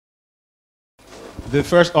The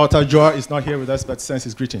first author, João, is not here with us, but sends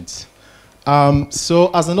his greetings. So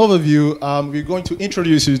as an overview, we're going to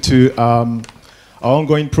introduce you to our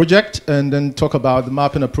ongoing project and then talk about the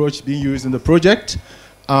mapping approach being used in the project.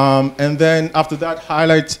 And then after that,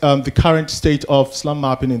 highlight the current state of slum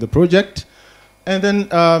mapping in the project. And then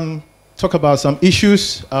talk about some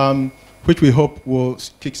issues which we hope will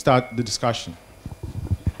kickstart the discussion.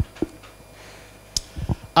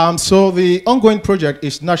 So the ongoing project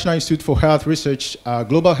is National Institute for Health Research,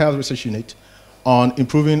 Global Health Research Unit on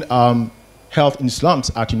improving health in slums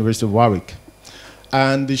at University of Warwick.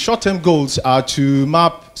 And the short-term goals are to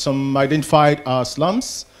map some identified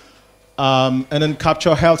slums and then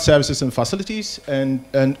capture health services and facilities and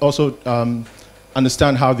also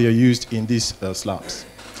understand how they are used in these slums.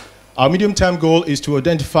 Our medium-term goal is to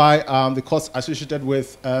identify the costs associated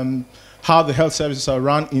with how the health services are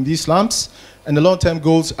run in these slums. And the long-term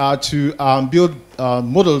goals are to build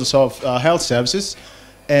models of health services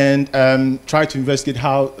and try to investigate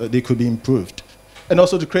how they could be improved. And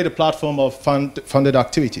also to create a platform of funded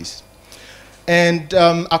activities. And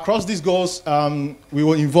across these goals, we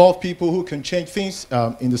will involve people who can change things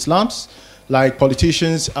in the slums, like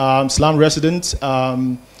politicians, slum residents,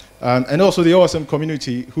 and also the OSM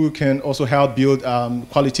community who can also help build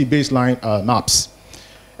quality baseline maps.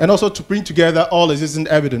 And also to bring together all existing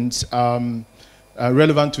evidence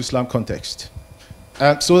relevant to slum context.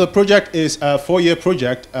 So the project is a 4-year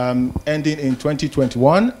project ending in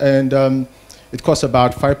 2021, and it costs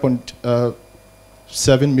about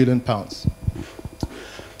 £5.7 million.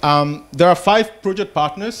 There are 5 project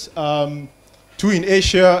partners, 2 in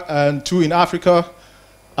Asia and 2 in Africa,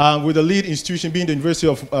 with the lead institution being the University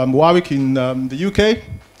of Warwick in the UK.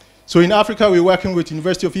 So in Africa, we're working with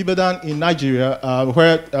University of Ibadan in Nigeria,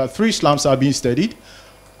 where 3 slums are being studied,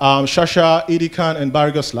 Shasha, Edikan, and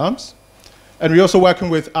Bariga slums. And we're also working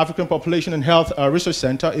with African Population and Health Research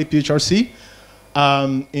Center, APHRC,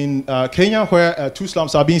 in Kenya, where 2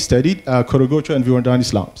 slums are being studied, Korogocho and Virondani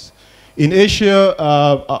slums. In Asia,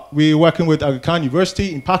 we're working with Aga Khan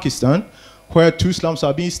University in Pakistan, where 2 slums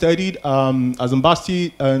are being studied,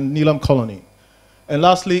 Azambasti and Neelam Colony. And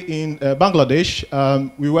lastly, in Bangladesh,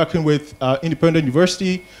 we're working with Independent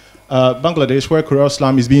University, Bangladesh, where Korea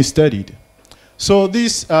slum is being studied. So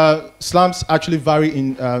these slums actually vary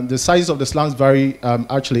in, the size of the slums vary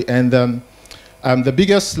actually, and the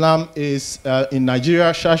biggest slum is in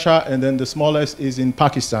Nigeria, Shasha, and then the smallest is in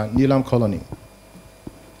Pakistan, Neelam Colony.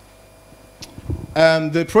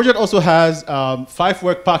 The project also has 5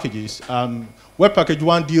 work packages. Work package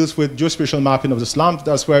 1 deals with geospatial mapping of the slums.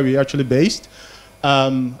 That's where we're actually based.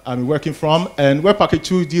 I'm working from. And work package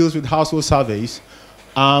 2 deals with household surveys.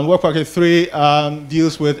 Work package 3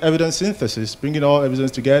 deals with evidence synthesis, bringing all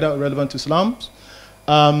evidence together relevant to slums.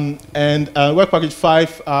 Work package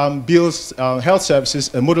 5 builds health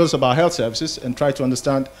services and models about health services and try to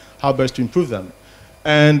understand how best to improve them.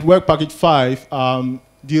 And work package 5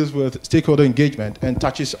 deals with stakeholder engagement and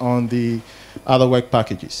touches on the other work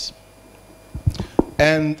packages.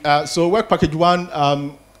 And so work package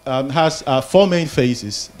 1 has 4 main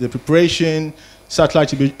phases: the preparation,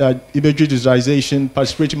 satellite imagery digitization,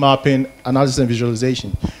 participatory mapping, analysis and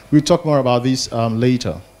visualization. We'll talk more about this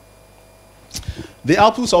later. The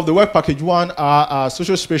outputs of the work package 1 are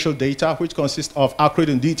social spatial data, which consists of accurate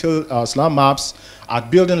and detailed slum maps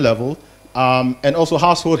at building level, and also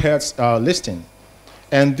household health listing.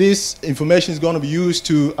 And this information is going to be used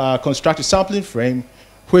to construct a sampling frame,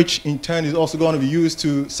 which in turn is also going to be used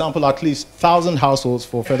to sample at least 1,000 households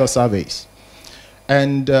for further surveys.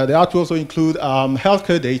 And the output also include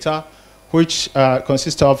healthcare data, which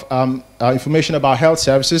consists of information about health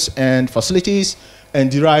services and facilities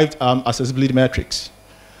and derived accessibility metrics.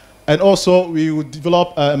 And also, we will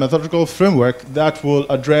develop a methodological framework that will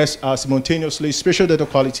address simultaneously spatial data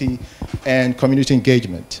quality and community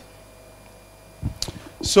engagement.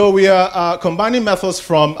 So we are combining methods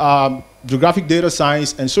from geographic data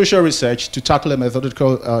science and social research to tackle a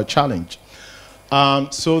methodological challenge.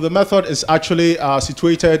 So the method is actually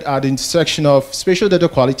situated at the intersection of spatial data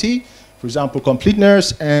quality, for example,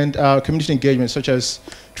 completeness, and community engagement, such as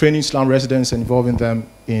training slum residents and involving them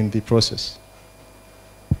in the process.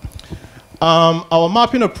 Our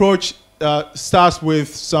mapping approach starts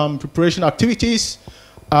with some preparation activities,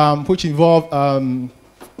 which involve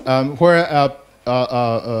where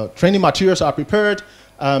training materials are prepared,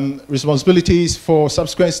 responsibilities for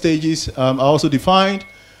subsequent stages are also defined.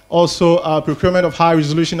 Also, procurement of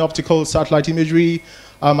high-resolution optical satellite imagery,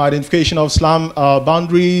 identification of slum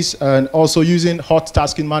boundaries, and also using hot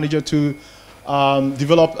tasking manager to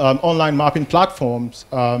develop online mapping platforms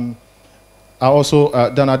are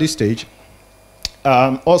also done at this stage.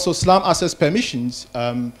 Also, slum access permissions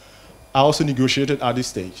are also negotiated at this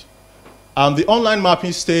stage. The online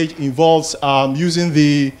mapping stage involves using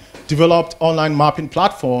the developed online mapping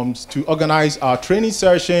platforms to organize our training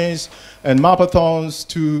sessions and mapathons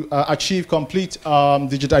to achieve complete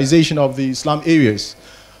digitization of the slum areas.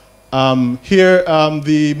 Here,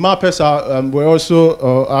 the mappers were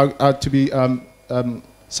also are to be,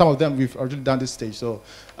 some of them we've already done this stage, so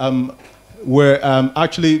were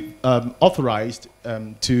actually authorized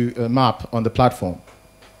to map on the platform.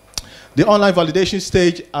 The online validation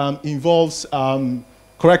stage involves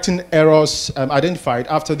correcting errors identified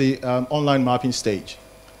after the online mapping stage.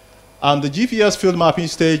 The GPS field mapping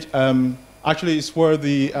stage actually is where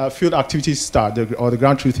the field activities start, or the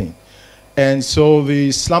ground truthing. And so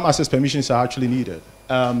the slum access permissions are actually needed.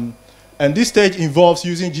 And this stage involves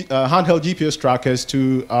using handheld GPS trackers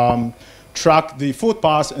to track the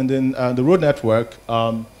footpaths and then the road network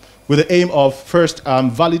with the aim of first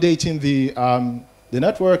validating the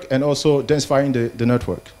network and also densifying the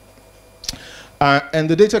network. And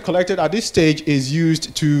the data collected at this stage is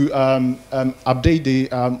used to update the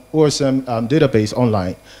OSM database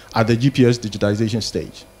online at the GPS digitization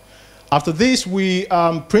stage. After this, we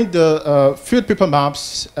print the field paper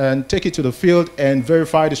maps and take it to the field and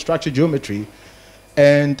verify the structure geometry,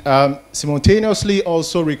 and simultaneously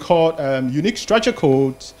also record unique structure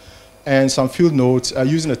codes and some field notes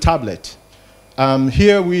using a tablet.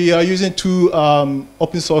 Here we are using two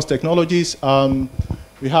open source technologies.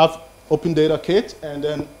 We have Open Data Kit and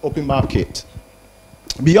then Open Map Kit.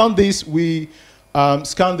 Beyond this, we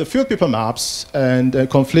scan the field paper maps and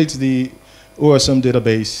conflate the OSM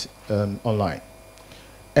database online.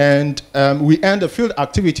 And we end the field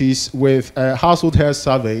activities with a household health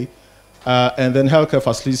survey and then healthcare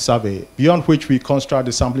facilities survey, beyond which we construct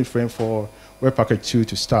the sampling frame for Web Package 2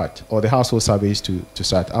 to start, or the household surveys to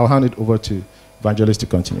start. I'll hand it over to Vangelis to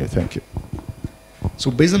continue. Thank you.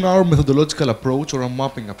 So based on our methodological approach or our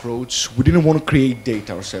mapping approach, we didn't want to create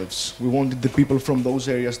data ourselves. We wanted the people from those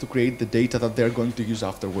areas to create the data that they're going to use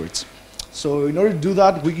afterwards. So in order to do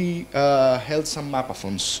that, we held some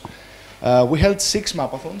mapathons. We held 6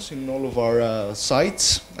 mapathons in all of our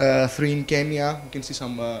sites, 3 in Kenya. You can see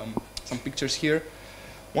some pictures here.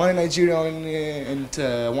 1 in Nigeria and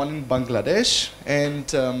 1 in Bangladesh.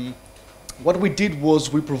 And what we did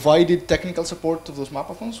was we provided technical support to those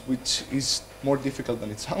mapathons, which is more difficult than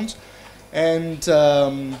it sounds. And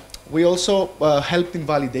we also helped in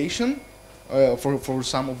validation for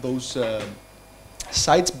some of those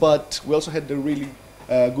sites, but we also had a really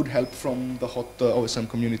good help from the hot OSM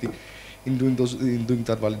community in doing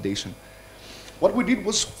that validation. What we did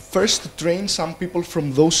was first to train some people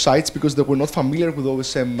from those sites, because they were not familiar with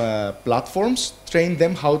OSM platforms, train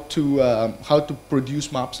them how to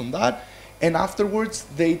produce maps on that. And afterwards,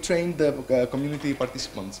 they trained the community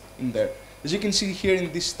participants in there. As you can see here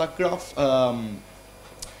in this stack graph,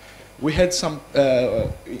 we had some,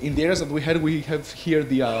 in the areas that we have here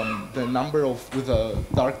the number of, with a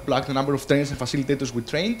dark black, the number of trainers and facilitators we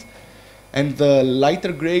trained. And the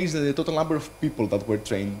lighter gray is the total number of people that were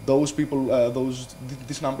trained. Those people,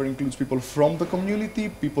 this number includes people from the community,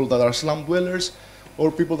 people that are slum dwellers, or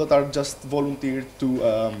people that are just volunteered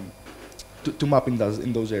to map in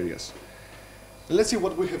those areas. Let's see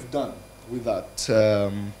what we have done with that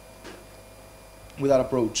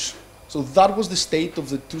approach. So that was the state of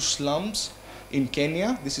the 2 slums in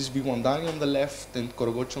Kenya. This is Viwandani on the left and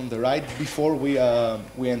Korogocho on the right before we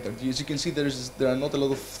entered. As you can see, there are not a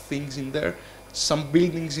lot of things in there. Some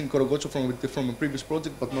buildings in Korogocho from a previous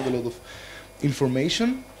project, but not a lot of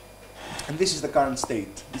information. And this is the current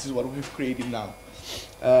state. This is what we've created now.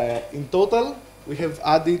 In total, we have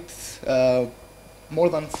added more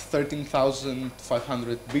than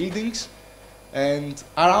 13,500 buildings and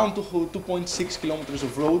around 2.6 kilometers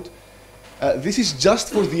of road. This is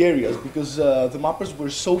just for the areas, because the mappers were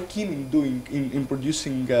so keen in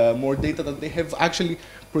producing more data that they have actually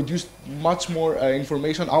produced much more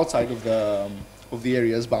information outside of the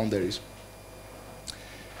area's boundaries.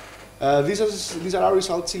 These are our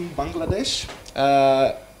results in Bangladesh.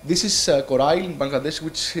 This is Korail in Bangladesh,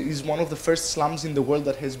 which is one of the first slums in the world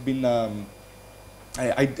that has been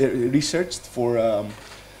researched for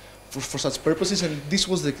such purposes, and this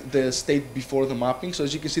was the state before the mapping. So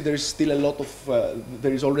as you can see, there is still a lot of,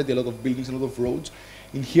 there is already a lot of buildings, a lot of roads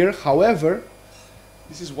in here. However,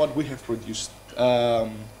 this is what we have produced.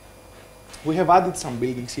 We have added some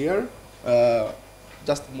buildings here,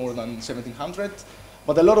 just more than 1,700,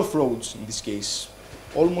 but a lot of roads in this case,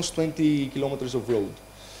 almost 20 kilometers of road.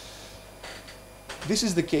 This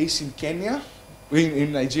is the case in Kenya,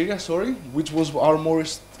 in Nigeria, sorry, which was our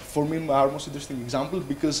most interesting example,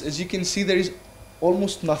 because as you can see, there is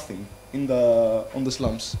almost nothing in the on the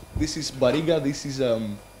slums. This is Bariga. This is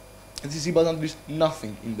Ibadan. There's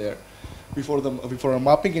nothing in there before our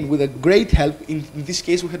mapping, and with a great help. In this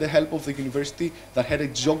case, we had the help of the university that had a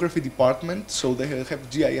geography department, so they have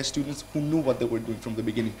GIS students who knew what they were doing from the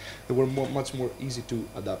beginning. They were much more easy to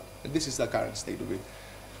adapt. And this is the current state of it.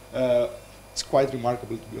 It's quite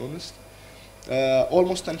remarkable, to be honest.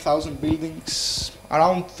 Almost 10,000 buildings,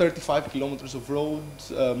 around 35 kilometers of road,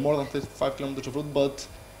 more than 35 kilometers of road. But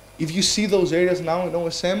if you see those areas now in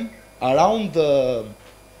OSM, around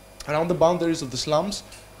the boundaries of the slums,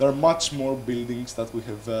 there are much more buildings that we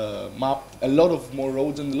have mapped, a lot of more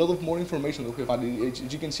roads and a lot of more information that we have added.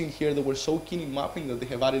 As you can see here, they were so keen in mapping that they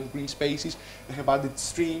have added green spaces, they have added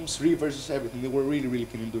streams, rivers, everything. They were really, really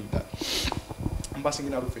keen in doing that. I'm passing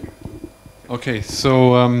it out to Philipp. Okay,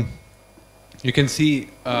 so you can see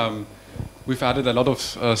we've added a lot of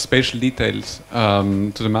spatial details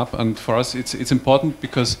to the map, and for us it's important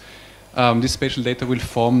because this spatial data will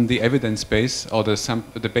form the evidence base or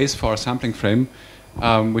the base for our sampling frame,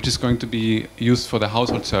 which is going to be used for the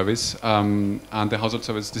household service. And the household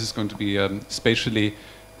service, this is going to be spatially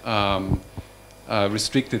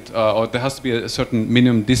restricted, or there has to be a certain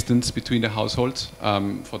minimum distance between the households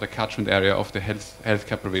for the catchment area of the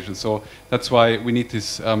healthcare provision. So that's why we need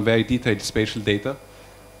this very detailed spatial data.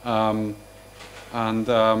 On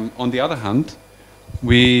the other hand,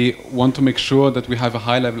 we want to make sure that we have a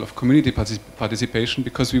high level of community participation,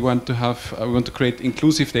 because we want to create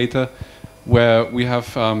inclusive data where we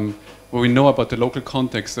have where we know about the local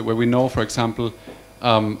context, where we know, for example,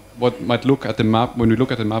 what might look at the map. When we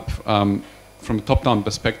look at the map from a top-down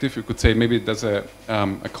perspective, we could say maybe there's a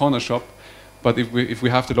corner shop, but if we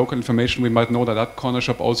have the local information, we might know that that corner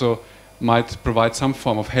shop also might provide some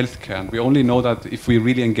form of healthcare. And we only know that if we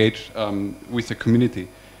really engage with the community.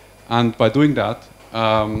 And by doing that,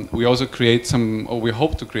 we also create some, or we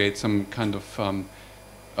hope to create some kind of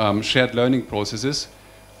shared learning processes,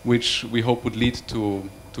 which we hope would lead to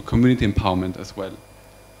community empowerment as well.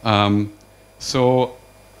 So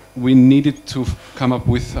we needed to come up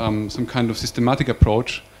with some kind of systematic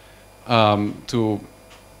approach to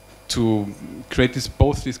create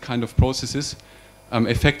both these kind of processes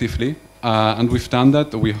effectively, and we've done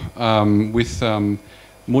that with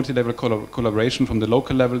multi-level collaboration from the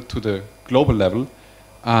local level to the global level.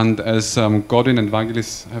 And as Godwin and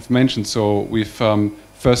Vangelis have mentioned, so we've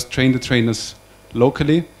first trained the trainers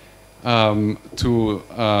locally to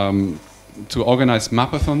organize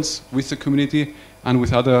mapathons with the community and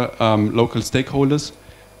with other local stakeholders,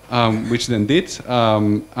 which then did.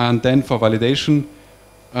 And then for validation,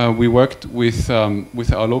 we worked with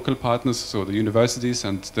our local partners, so the universities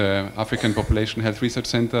and the African Population Health Research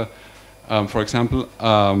Center, for example,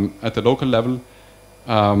 at the local level.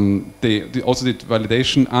 They also did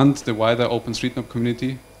validation, and the wider OpenStreetMap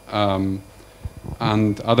community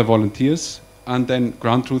and other volunteers. And then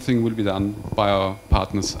ground truthing will be done by our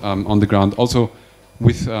partners on the ground, also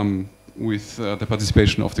with the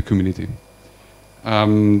participation of the community.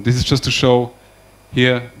 This is just to show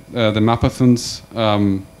here the mapathons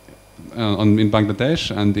in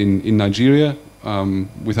Bangladesh and in Nigeria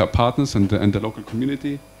with our partners and the local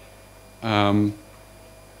community on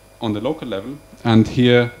the local level. And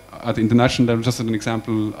here at the international level, just as an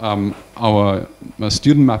example, our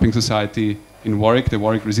student mapping society in Warwick, the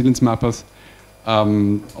Warwick Resilience Mappers,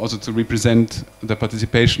 also to represent the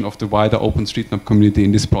participation of the wider OpenStreetMap community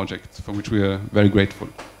in this project, for which we are very grateful.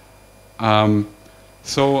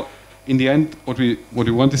 So in the end, what we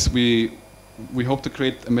want is we hope to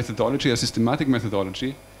create a methodology, a systematic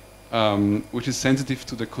methodology, which is sensitive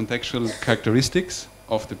to the contextual characteristics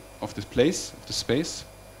of the place, of the space,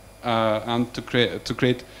 and to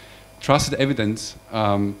create trusted evidence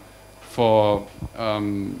for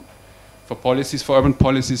policies, for urban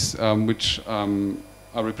policies, which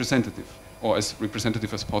are representative, or as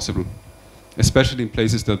representative as possible, especially in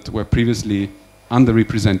places that were previously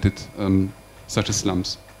underrepresented, such as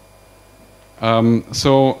slums.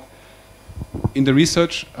 So in the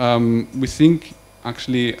research, we think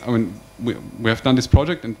actually, I mean, we have done this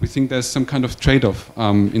project, and we think there's some kind of trade-off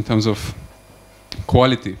in terms of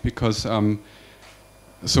quality, because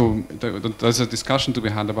so there's a discussion to be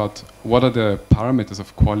had about what are the parameters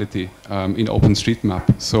of quality in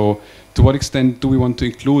OpenStreetMap. So to what extent do we want to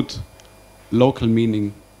include local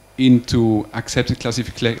meaning into accepted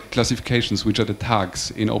classifications, which are the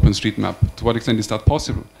tags in OpenStreetMap? To what extent is that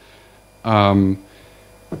possible? To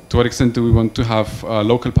what extent do we want to have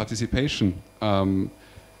local participation?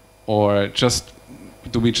 Or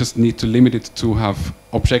do we just need to limit it to have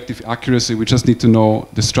objective accuracy? We just need to know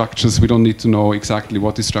the structures. We don't need to know exactly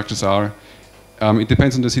what these structures are. it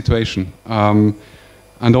depends on the situation.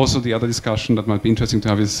 And also the other discussion that might be interesting to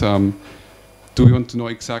have is, do we want to know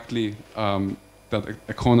exactly that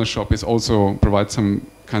a corner shop is also provide some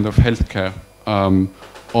kind of healthcare,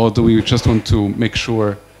 or do we just want to make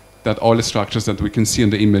sure that all the structures that we can see in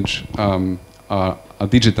the image are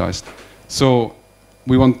digitized? So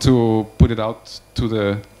we want to put it out to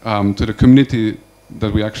the community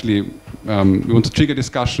that we actually we want to trigger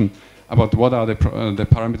discussion about what are the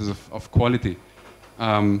parameters of quality.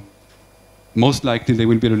 Most likely they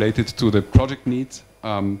will be related to the project needs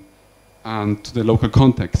and to the local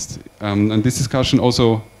context. And this discussion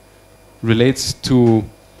also relates to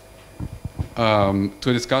a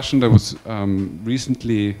discussion that was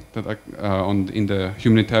recently in the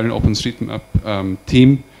humanitarian OpenStreetMap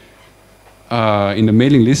team. In the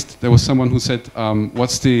mailing list, there was someone who said,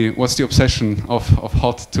 "What's the obsession of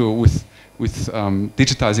HOT with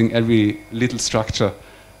digitizing every little structure?"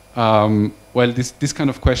 Well, this kind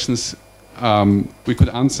of questions we could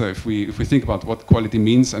answer if we think about what quality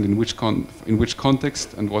means and in which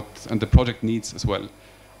context and the project needs as well.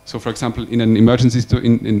 So, for example, in an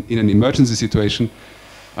emergency situation,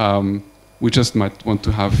 we just might want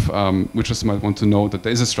to have know that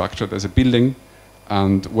there is a structure, there's a building,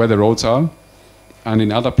 and where the roads are. And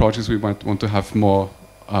in other projects, we might want to have more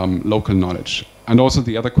local knowledge. And also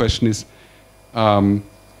the other question is,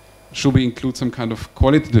 should we include some kind of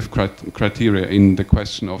qualitative criteria in the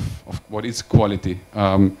question of what is quality?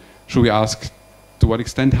 Should we ask, to what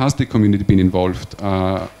extent has the community been involved?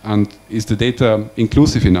 And is the data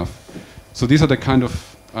inclusive enough? So these are the kind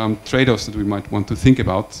of trade-offs that we might want to think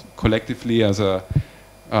about collectively as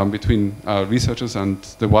between researchers and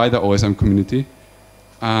the wider OSM community.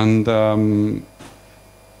 And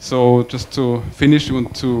so just to finish, we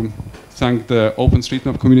want to thank the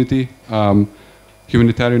OpenStreetMap community,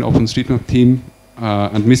 humanitarian OpenStreetMap team,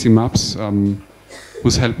 and Missing Maps,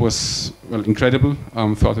 whose help was incredible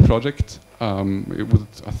throughout the project.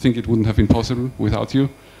 I think it wouldn't have been possible without you.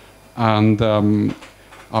 And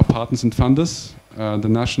our partners and funders,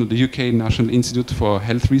 the UK National Institute for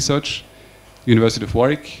Health Research, University of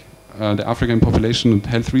Warwick, the African Population and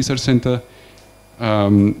Health Research Center,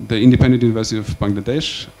 the Independent University of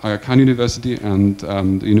Bangladesh, Aga Khan University, and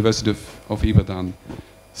the University of Ibadan.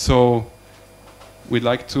 So we'd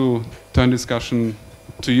like to turn the discussion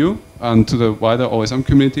to you and to the wider OSM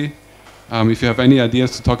community. If you have any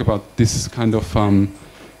ideas to talk about this kind of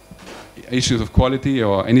issues of quality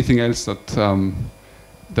or anything else that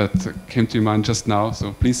came to your mind just now,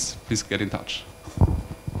 so please get in touch.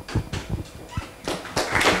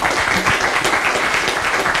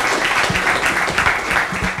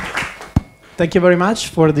 Thank you very much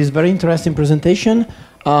for this very interesting presentation.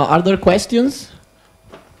 Are there questions?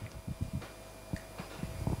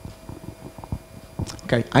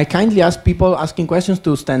 Okay, I kindly ask people asking questions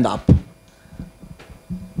to stand up.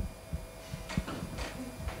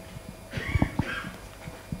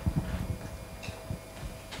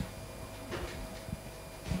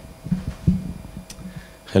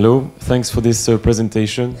 Hello, thanks for this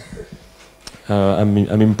presentation.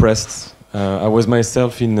 I'm impressed. I was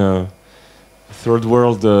myself in third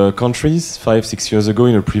world countries 5-6 years ago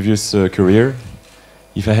in a previous career.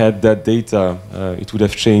 If I had that data, it would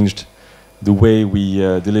have changed the way we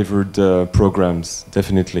delivered programs,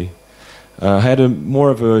 definitely. I had more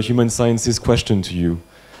of a human sciences question to you.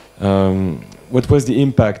 What was the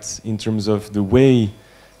impact in terms of the way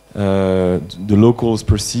the locals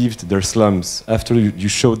perceived their slums after you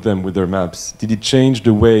showed them with their maps? Did it change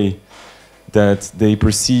the way that they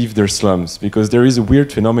perceive their slums? Because there is a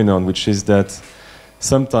weird phenomenon, which is that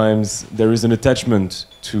sometimes there is an attachment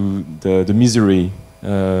to the misery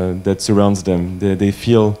that surrounds them. They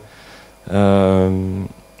feel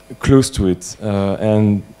close to it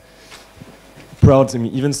and proud, I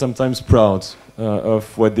mean, even sometimes proud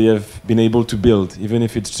of what they have been able to build, even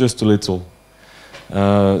if it's just a little.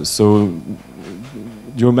 So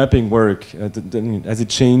your mapping work, has it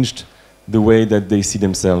changed the way that they see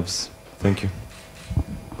themselves? Thank you.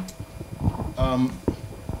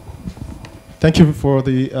 Thank you for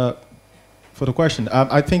the question.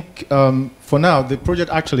 I think for now the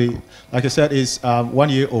project actually, like I said, is 1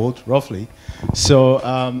 year old roughly. So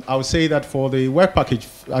I would say that for the work package,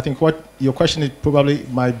 I think what your question is probably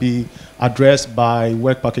might be addressed by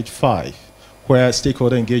work package 5, where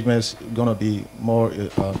stakeholder engagement is going to be more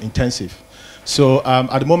intensive. So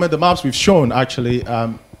at the moment, the maps we've shown actually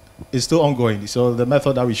is still ongoing. So the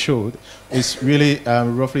method that we showed is really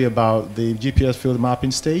roughly about the GPS field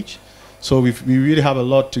mapping stage. So we really have a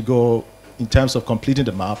lot to go in terms of completing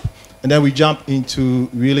the map. And then we jump into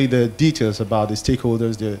really the details about the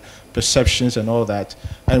stakeholders, the perceptions and all that,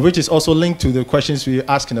 and which is also linked to the questions we're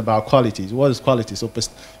asking about quality. What is quality? So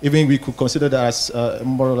even we could consider that as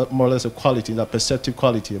more or less a quality, that perceptive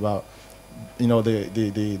quality about, you know,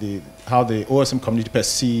 how the OSM community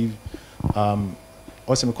perceive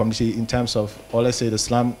OSM community in terms of, or let's say the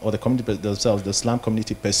slum or the community themselves, the slum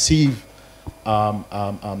community perceive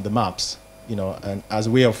the maps, you know, and as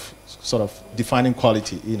a way of sort of defining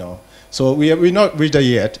quality, you know. So we're not reached there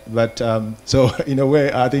yet, but so in a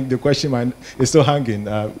way, I think the question is still hanging.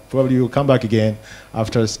 Probably we'll come back again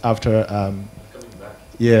after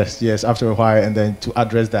yes, after a while, and then to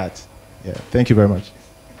address that. Yeah, thank you very much.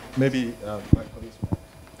 Maybe my colleagues.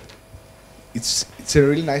 It's a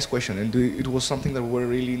really nice question, and it was something that we're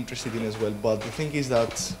really interested in as well. But the thing is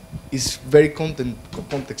that it's very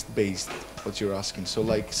context based what you're asking. So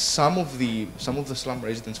like some of the slum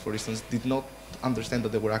residents, for instance, did not understand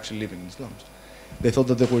that they were actually living in slums. They thought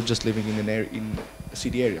that they were just living in a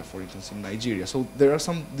city area, for instance, in Nigeria. So there are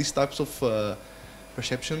these types of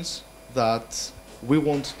perceptions that we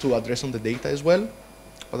want to address on the data as well,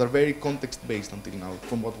 but are very context based until now,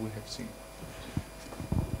 from what we have seen.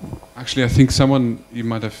 Actually, I think someone you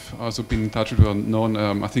might have also been in touch with or known,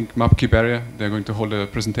 I think Mapkeep Area, they're going to hold a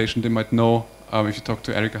presentation. They might know, if you talk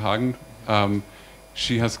to Erika Hagen,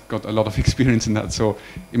 she has got a lot of experience in that, so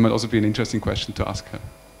it might also be an interesting question to ask her.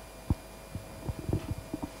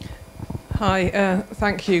 Hi,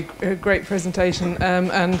 thank you, great presentation,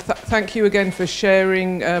 and thank you again for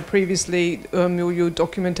sharing previously your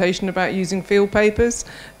documentation about using field papers,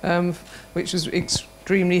 which was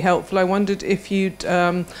extremely helpful. I wondered if you'd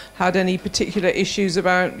had any particular issues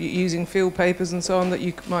about using field papers and so on that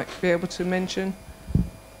you might be able to mention.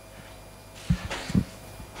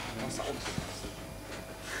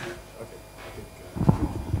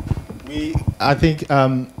 I think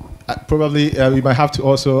probably we might have to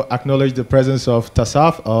also acknowledge the presence of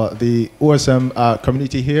Tassaf, the OSM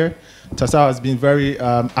community here. Tassaf has been very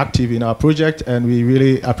active in our project, and we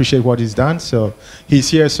really appreciate what he's done. So he's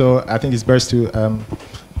here, so I think it's best to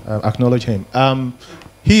acknowledge him.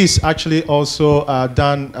 He's actually also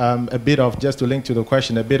done a bit of, just to link to the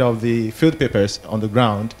question, a bit of the field papers on the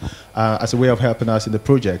ground as a way of helping us in the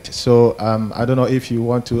project. So I don't know if you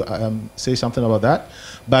want to say something about that.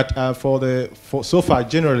 But so far,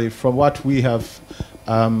 generally, from what we have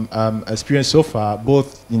experienced so far,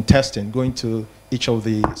 both in testing, going to each of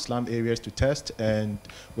the slum areas to test, and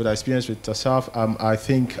with our experience with Tassaf, I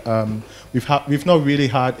think we've not really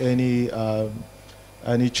had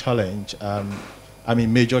any challenge. I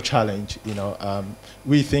mean, major challenge. You know,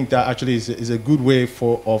 we think that actually is a good way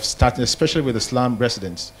of starting, especially with the slum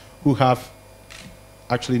residents who have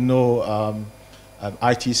actually no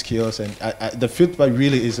IT skills, and the field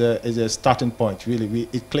really is a starting point. Really,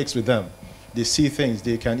 it clicks with them. They see things,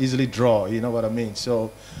 they can easily draw. You know what I mean?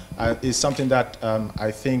 So it's something that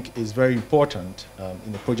I think is very important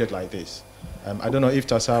in a project like this. I don't know if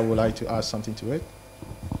Tassa would like to add something to it.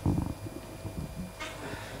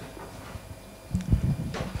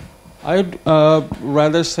 I'd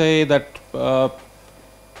rather say that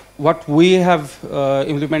what we have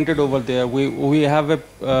implemented over there, we have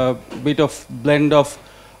a bit of blend of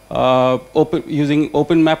using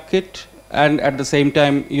open map kit, and at the same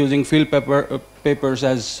time using field papers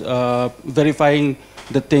as verifying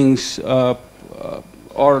the things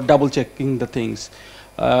or double checking the things.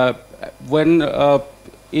 When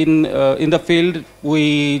in the field,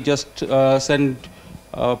 we just send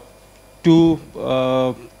two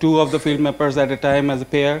of the field mappers at a time as a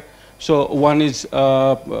pair. So one is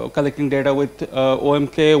collecting data with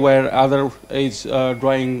OMK, where other is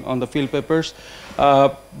drawing on the field papers.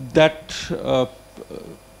 That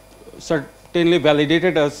certainly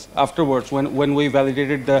validated us afterwards when we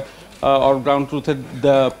validated the or ground truthed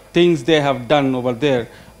the things they have done over there.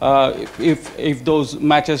 If those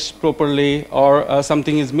matches properly or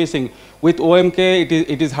something is missing. With OMK,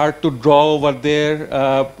 it is hard to draw over there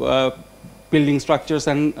building structures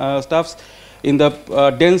and stuffs. In the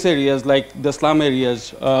dense areas like the slum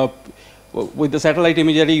areas, with the satellite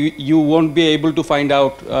imagery, you won't be able to find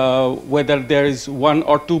out whether there is one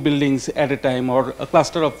or two buildings at a time or a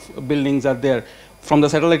cluster of buildings are there. From the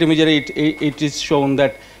satellite imagery, it is shown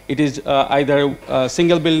that it is either a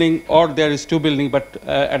single building or there is two buildings, but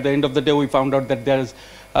at the end of the day, we found out that there is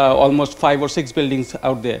almost 5 or 6 buildings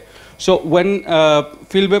out there. So when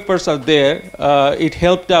field papers are there, it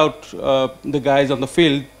helped out the guys on the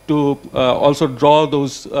field to also draw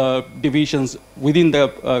those divisions within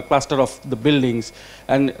the cluster of the buildings,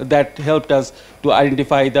 and that helped us to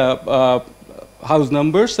identify the house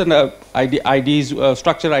numbers and IDs,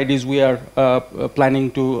 structure IDs we are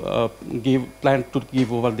planning to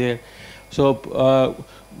give over there. So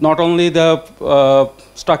not only the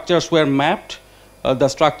structures were mapped, the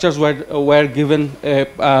structures were given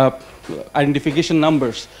identification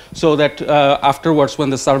numbers, so that afterwards, when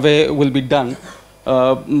the survey will be done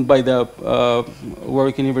by the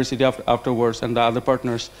Warwick University afterwards and the other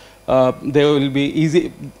partners, they will be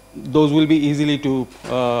easy. Those will be easily to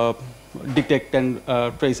detect and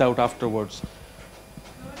trace out afterwards.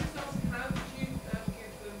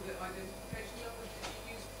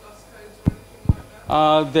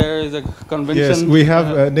 There is a convention. Yes, we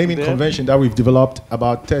have a naming convention that we've developed,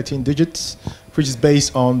 about 13 digits, which is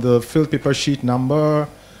based on the field paper sheet number,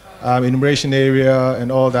 enumeration area,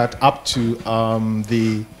 and all that, up to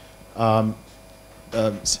the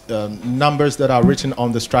numbers that are written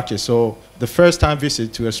on the structure. So the first time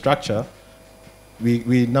visit to a structure,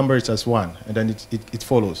 we number it as 1, and then it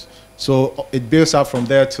follows. So it builds up from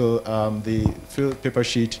there to the field paper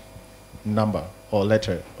sheet number or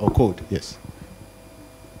letter or code. Yes.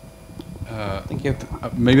 Thank you.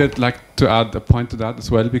 Maybe I'd like to add a point to that as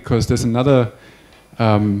well, because there's another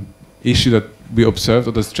issue that we observed,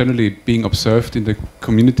 or that's generally being observed in the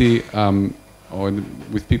community, or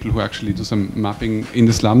with people who actually do some mapping in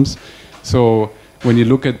the slums. So when you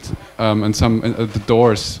look at the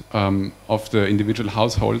doors of the individual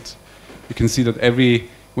households, you can see that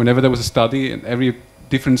whenever there was a study, and every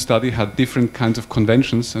different study had different kinds of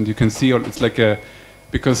conventions, and you can see it's like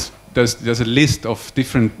because there's a list of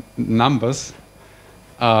different numbers.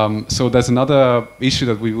 So there's another issue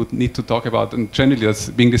that we would need to talk about, and generally that's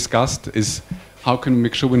being discussed, is how can we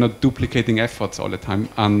make sure we're not duplicating efforts all the time.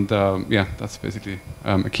 And yeah, that's basically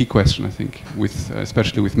a key question, I think,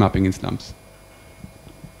 especially with mapping in slums.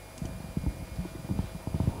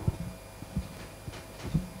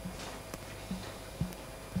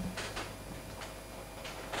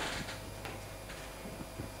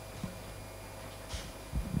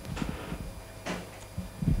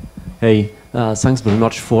 Hey, thanks very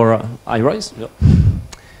much for iRise. Yeah.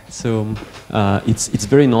 So it's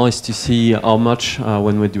very nice to see how much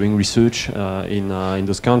when we're doing research in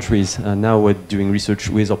those countries. Now we're doing research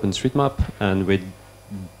with OpenStreetMap, and we're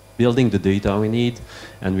building the data we need,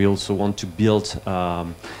 and we also want to build a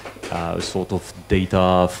sort of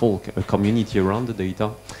data folk, a community around the data.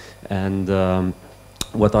 And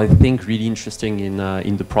what I think really interesting in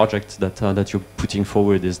the project that you're putting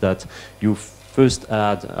forward is that you first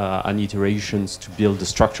add an iterations to build the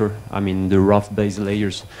structure, I mean the rough base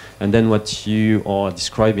layers, and then what you are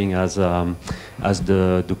describing as the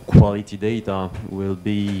quality data will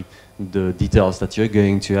be the details that you're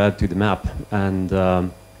going to add to the map. And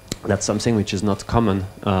that's something which is not common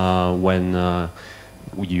when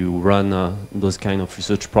you run those kind of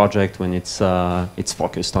research project, when it's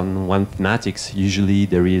focused on one thematics. Usually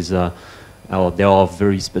there are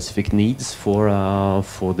very specific needs for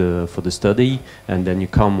the study, and then you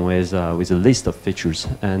come with a list of features,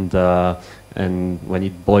 and when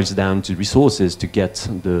it boils down to resources to get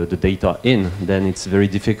the data in, then it's very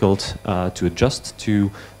difficult to adjust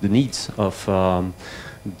to the needs of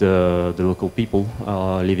the local people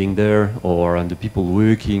living there, or the people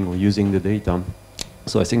working or using the data.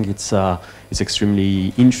 So I think it's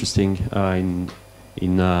extremely interesting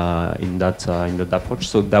in that approach.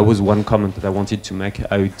 So that was one comment that I wanted to make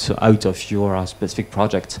out of your specific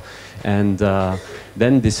project. And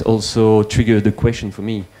then this also triggered the question for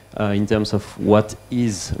me in terms of what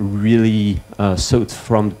is really sought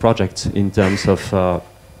from the project in terms of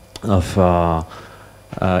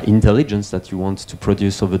intelligence that you want to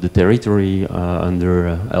produce over the territory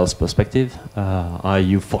under health perspective. Are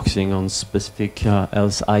you focusing on specific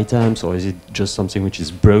health items, or is it just something which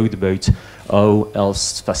is broad about how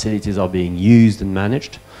health facilities are being used and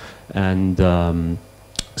managed? And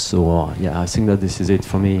so yeah, I think that this is it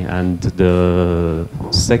for me. And the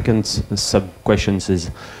second sub-question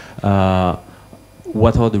is,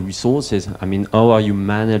 what are the resources? I mean, how are you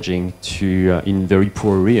managing to, in very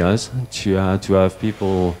poor areas, to have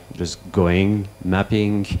people just going,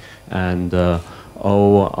 mapping, and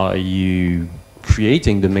how are you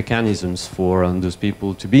creating the mechanisms for those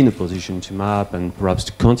people to be in a position to map and perhaps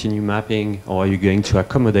to continue mapping? Or are you going to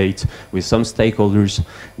accommodate with some stakeholders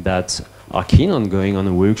that are keen on going on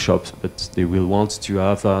a workshop, but they will want to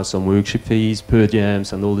have some workshop fees, per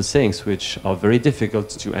diems, and all the things which are very difficult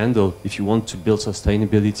to handle if you want to build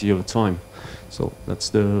sustainability over time. So that's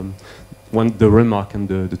the remark and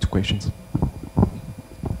the two questions.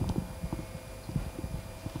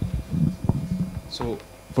 So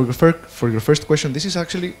for your first question, this is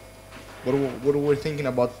actually what we're thinking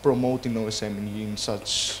about promoting OSM in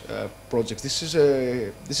such projects. This is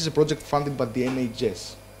a project funded by the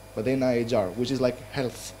NHS, by the NIHR, which is like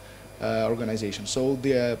health organization. So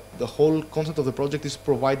the whole concept of the project is to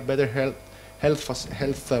provide better health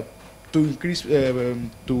to increase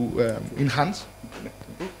to enhance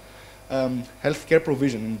healthcare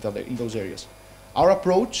provision in those areas. Our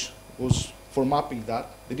approach was for mapping that.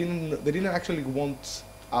 They didn't actually want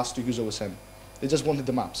us to use OSM. They just wanted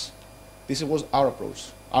the maps. This was our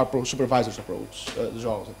approach, supervisor's approach,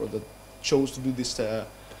 João's approach, that chose to do this, to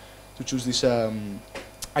choose this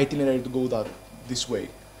itinerary to go this way.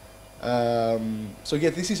 So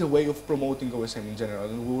yeah, this is a way of promoting OSM in general,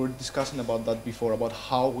 and we were discussing about that before, about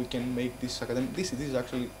how we can make this academic. This is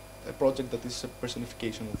actually a project that is a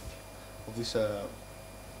personification of this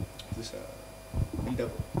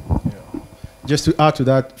endeavor. Yeah. Just to add to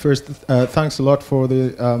that, first, thanks a lot for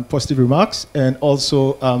the positive remarks, and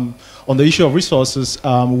also on the issue of resources,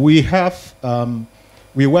 we're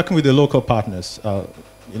working with the local partners.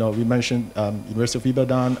 We mentioned University of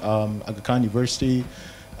Ibadan, Aga Khan University,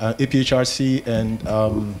 APHRC, and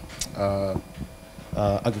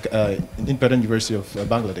Independent University of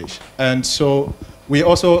Bangladesh. And so we're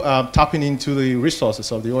also tapping into the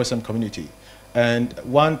resources of the OSM community. And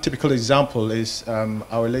one typical example is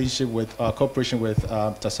our relationship with our cooperation with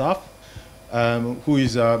TASAF, who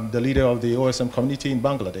is the leader of the OSM community in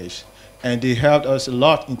Bangladesh. And they helped us a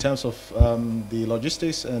lot in terms of the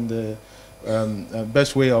logistics and the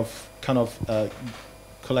best way of kind of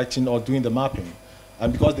collecting or doing the mapping.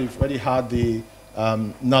 And because they've already had the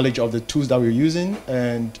knowledge of the tools that we're using,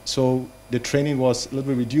 and so the training was a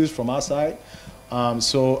little bit reduced from our side.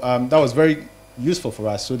 That was very useful for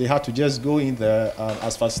us. So they had to just go in there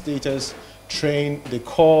as facilitators, train the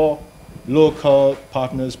core local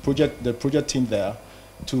partners, the project team there,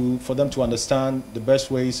 for them to understand the best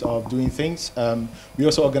ways of doing things. We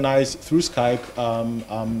also organized through Skype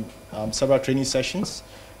several training sessions,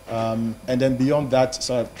 and then beyond that,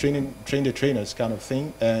 sort of train the trainers kind of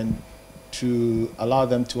thing, and to allow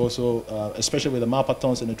them to also, especially with the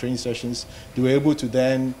mapathons and the training sessions, they were able to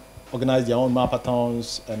then organize their own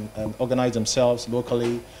mapathons and organize themselves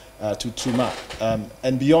locally to map.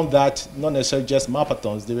 And beyond that, not necessarily just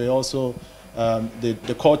mapathons, they were also,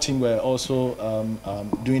 the core team were also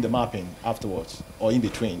doing the mapping afterwards or in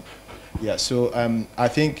between. Yeah, so I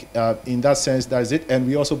think in that sense, that is it. And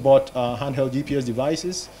we also bought handheld GPS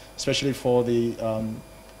devices, especially for the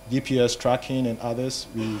GPS tracking and others.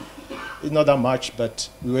 It's not that much, but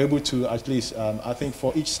we were able to at least, I think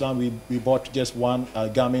for each slum we bought just one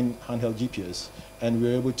Garmin handheld GPS, and we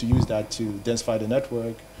were able to use that to densify the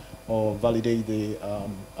network or validate the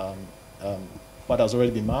what has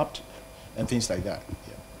already been mapped and things like that.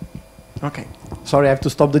 Yeah. Okay. Sorry, I have to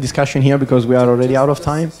stop the discussion here because we are already out of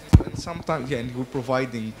time. And sometimes, yeah, and we're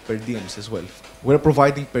providing per diems as well. We're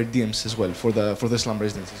providing per diems as well for the slum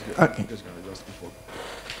residences. Okay.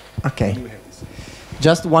 Okay.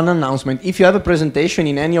 Just one announcement. If you have a presentation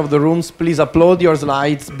in any of the rooms, please upload your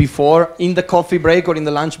slides before, in the coffee break or in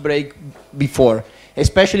the lunch break before,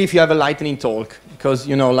 especially if you have a lightning talk, because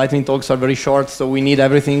lightning talks are very short, so we need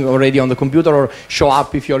everything already on the computer or show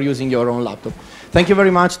up if you're using your own laptop. Thank you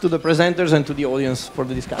very much to the presenters and to the audience for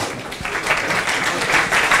the discussion.